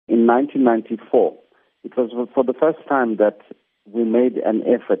1994, it was for the first time that we made an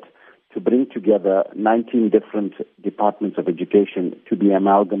effort to bring together 19 different departments of education to be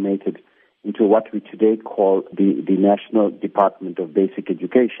amalgamated into what we today call the National Department of Basic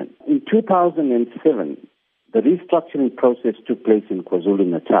Education. In 2007, the restructuring process took place in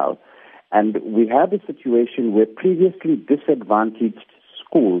KwaZulu-Natal, and we had a situation where previously disadvantaged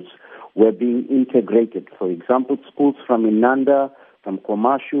schools were being integrated. For example, schools from Inanda, from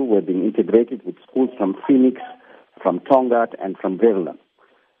Kwamashu were being integrated with schools from Phoenix, from Tongaat, and from Veeran.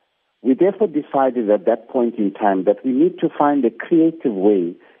 We therefore decided at that point in time that we need to find a creative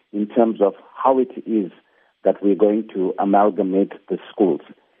way in terms of how it is that we're going to amalgamate the schools.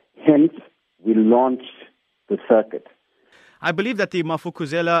 Hence, we launched the circuit. I believe that the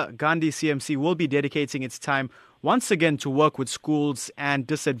Mafukuzela-Gandhi CMC will be dedicating its time once again to work with schools and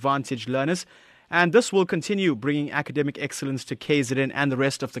disadvantaged learners. And this will continue bringing academic excellence to KZN and the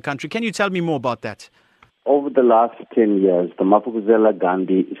rest of the country. Can you tell me more about that? Over the last 10 years, the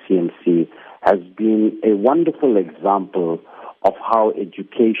Mafukuzela-Gandhi CMC has been a wonderful example of how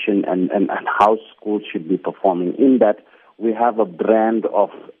education and how schools should be performing, in that we have a brand of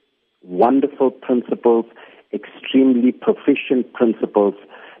wonderful principals, extremely proficient principals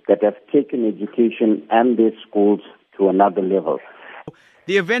that have taken education and their schools to another level.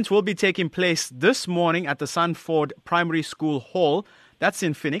 The event will be taking place this morning at the Sunford Primary School Hall. That's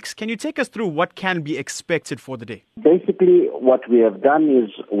in Phoenix. Can you take us through what can be expected for the day? Basically, what we have done is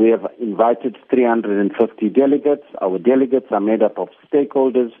we have invited 350 delegates. Our delegates are made up of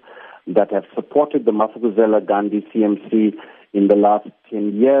stakeholders that have supported the Mafukuzela-Gandhi CMC in the last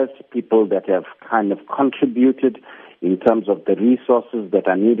 10 years, people that have kind of contributed in terms of the resources that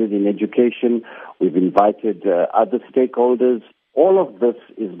are needed in education. We've invited other stakeholders. All of this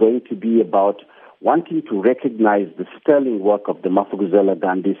is going to be about wanting to recognize the sterling work of the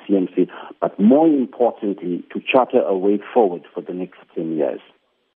Mafukuzela-Gandhi CMC, but more importantly, to charter a way forward for the next 10 years.